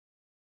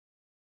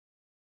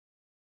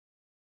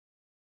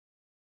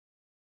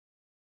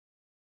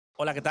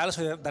Hola, ¿qué tal?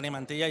 Soy Dani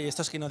Mantilla y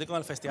esto es Quinótico en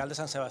el Festival de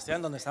San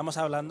Sebastián, donde estamos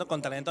hablando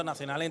con talento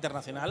nacional e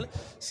internacional,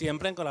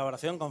 siempre en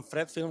colaboración con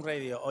Fred Film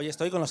Radio. Hoy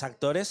estoy con los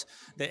actores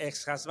de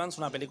Ex-Husbands,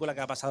 una película que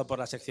ha pasado por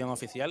la sección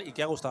oficial y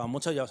que ha gustado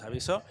mucho, ya os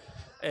aviso.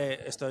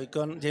 Estoy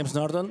con James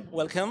Norton,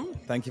 welcome.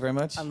 Thank you very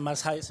much. And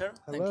Miles Heizer.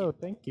 Hello,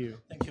 thank you.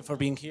 Thank you for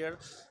being here.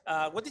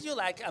 What did you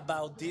like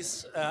about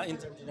this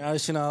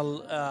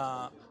international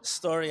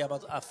story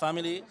about a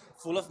family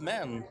full of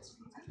men?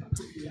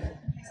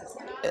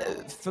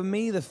 For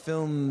me, the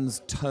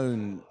film's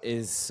tone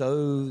is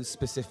so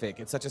specific.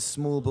 It's such a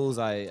small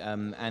bullseye,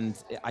 and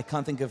I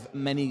can't think of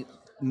many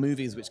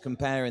movies which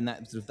compare in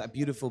that sort of that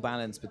beautiful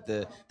balance with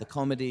the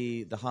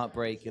comedy, the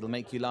heartbreak. It'll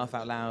make you laugh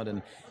out loud,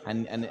 and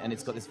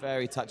it's got this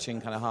very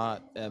touching kind of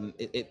heart.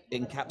 It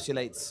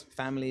encapsulates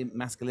family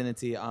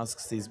masculinity,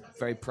 asks these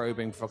very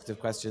probing, provocative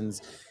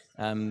questions.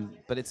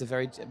 But at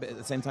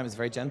the same time, it's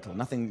very gentle.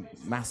 Nothing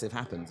massive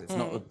happens. It's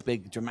not a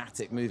big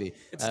dramatic movie.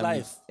 It's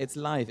life. It's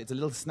life. It's a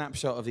little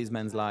snapshot of these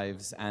men's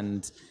lives.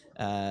 And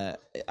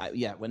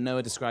when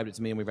Noah described it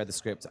to me and we read the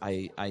script,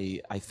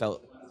 I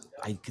felt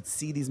I could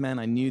see these men.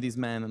 I knew these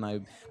men, and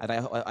I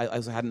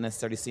also hadn't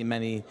necessarily seen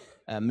many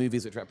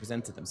movies which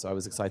represented them. So I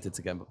was excited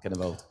to get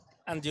involved.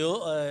 And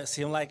you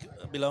seem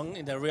like belong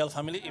in the real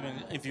family,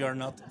 even if you are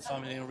not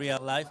family in real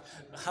life.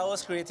 How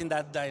was creating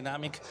that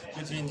dynamic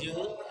between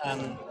you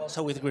and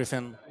also with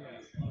Griffin?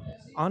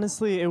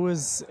 Honestly, it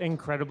was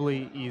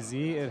incredibly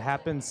easy. It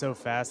happened so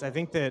fast. I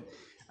think that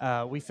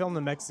we filmed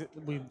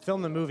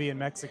the movie in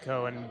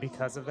Mexico, and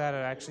because of that, it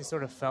actually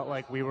sort of felt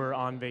like we were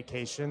on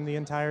vacation the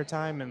entire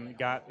time and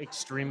got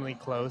extremely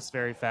close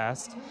very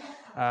fast.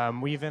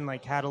 We even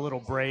had a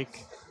little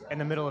break in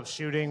the middle of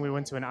shooting. We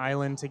went to an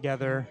island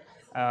together.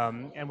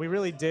 And we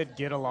really did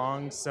get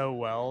along so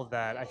well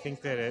that I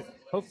think that it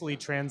hopefully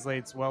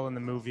translates well in the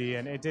movie,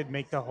 and it did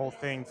make the whole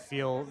thing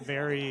feel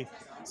very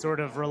sort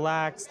of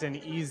relaxed and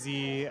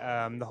easy,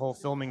 the whole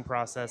filming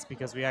process,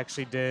 because we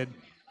actually did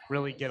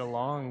really get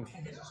along.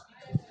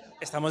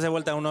 Estamos de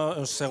vuelta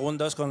unos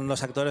segundos con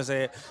los actores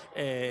de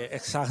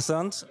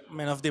Ex-Husbands,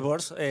 Men of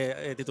Divorce,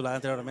 titulada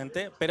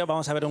anteriormente, pero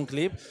vamos a ver un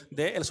clip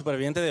de El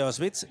superviviente de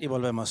Auschwitz y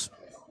volvemos.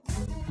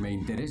 Me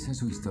interesa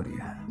su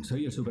historia.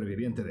 Soy el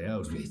superviviente de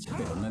Auschwitz,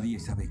 pero nadie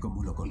sabe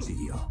cómo lo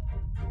consiguió.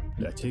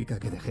 La chica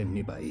que dejé en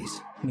mi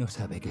país no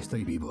sabe que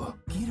estoy vivo.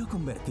 Quiero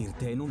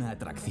convertirte en una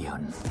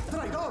atracción.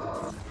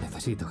 ¡Traidor!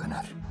 Necesito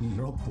ganar.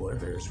 No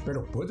puedes,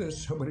 pero puedes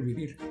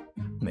sobrevivir.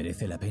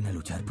 ¿Merece la pena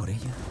luchar por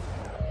ella?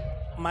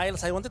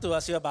 Miles, I wanted to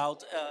ask you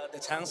about the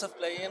chance of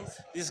playing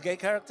this gay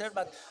character,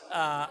 but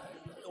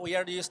we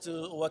are used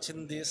to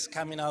watching these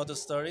coming out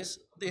stories.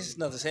 This is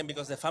not the same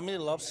because the family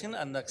loves him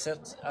and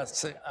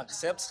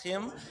accepts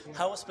him.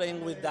 How was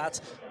playing with that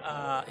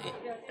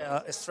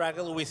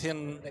struggle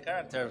within the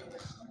character?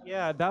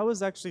 Yeah, that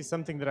was actually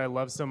something that I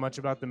love so much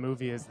about the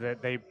movie, is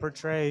that they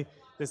portray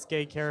this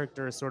gay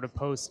character sort of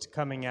post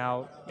coming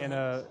out in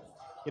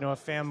a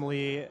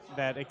family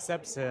that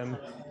accepts him,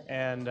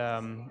 and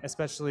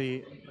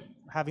especially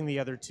having the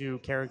other two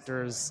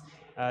characters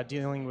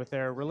dealing with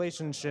their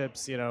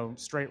relationships,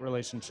 straight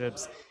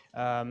relationships.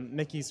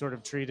 Mickey sort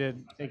of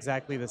treated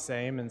exactly the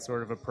same and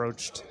sort of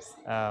approached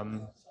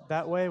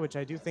that way, which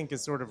I do think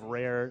is sort of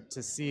rare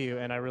to see,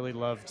 and I really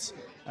loved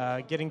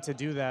getting to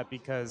do that,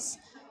 because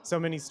so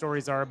many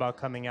stories are about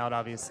coming out.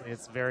 Obviously,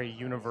 it's a very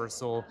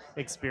universal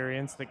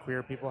experience that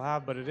queer people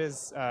have, but it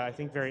is, I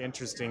think, very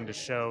interesting to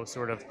show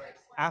sort of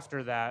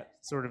after that,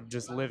 sort of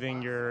just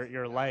living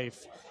your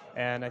life.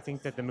 And I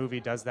think that the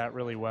movie does that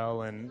really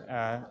well, and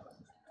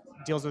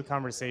deals with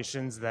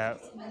conversations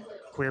that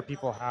queer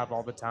people have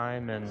all the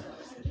time, and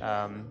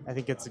I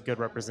think it's a good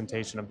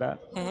representation of that.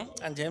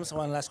 Mm-hmm. And James,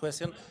 one last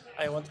question.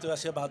 I wanted to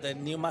ask you about the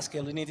new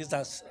masculinities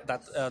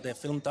that the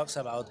film talks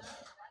about.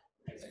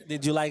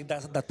 Did you like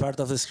that part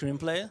of the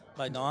screenplay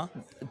by Noah?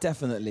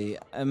 Definitely.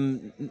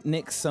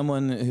 Nick's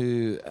someone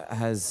who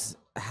has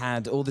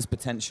had all this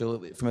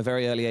potential. From a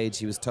very early age,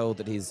 he was told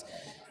that he's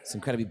this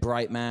incredibly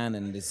bright man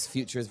and his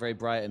future is very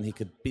bright and he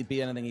could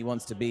be anything he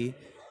wants to be.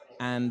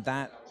 And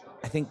that,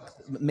 I think,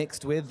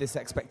 mixed with this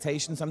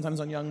expectation sometimes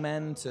on young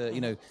men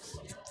to,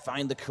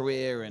 find the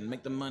career and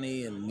make the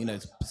money and,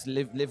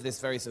 live this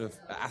very sort of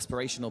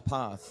aspirational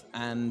path.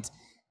 And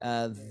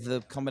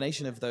the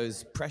combination of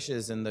those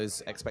pressures and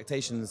those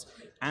expectations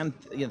and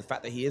the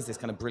fact that he is this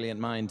kind of brilliant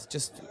mind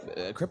just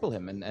cripple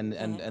him,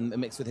 and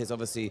mixed with his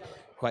obviously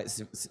quite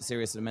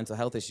serious mental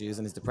health issues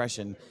and his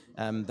depression,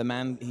 the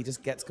man, he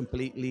just gets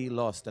completely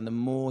lost, and the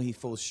more he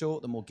falls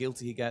short, the more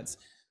guilty he gets.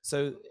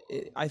 So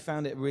I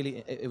found it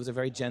was a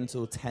very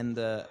gentle,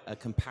 tender,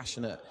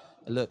 compassionate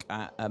look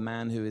at a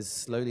man who is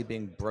slowly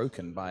being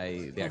broken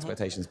by the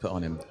expectations put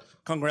on him.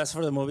 Congrats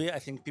for the movie. I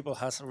think people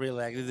has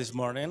really liked it this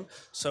morning.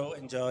 So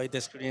enjoy the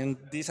screen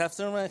this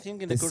afternoon, I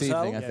think, in the This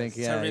evening, I think,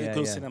 It's a really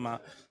cool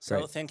cinema. So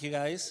Great. thank you,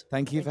 guys.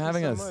 Thank you for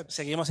having us.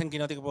 Seguimos en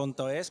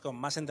quinótico.es con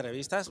más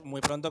entrevistas, muy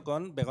pronto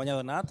con Begoña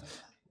Donat.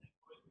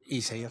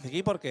 Y seguid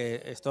aquí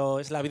porque esto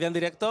es La Vida en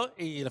Directo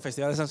y el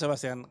Festival de San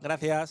Sebastián.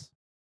 Gracias.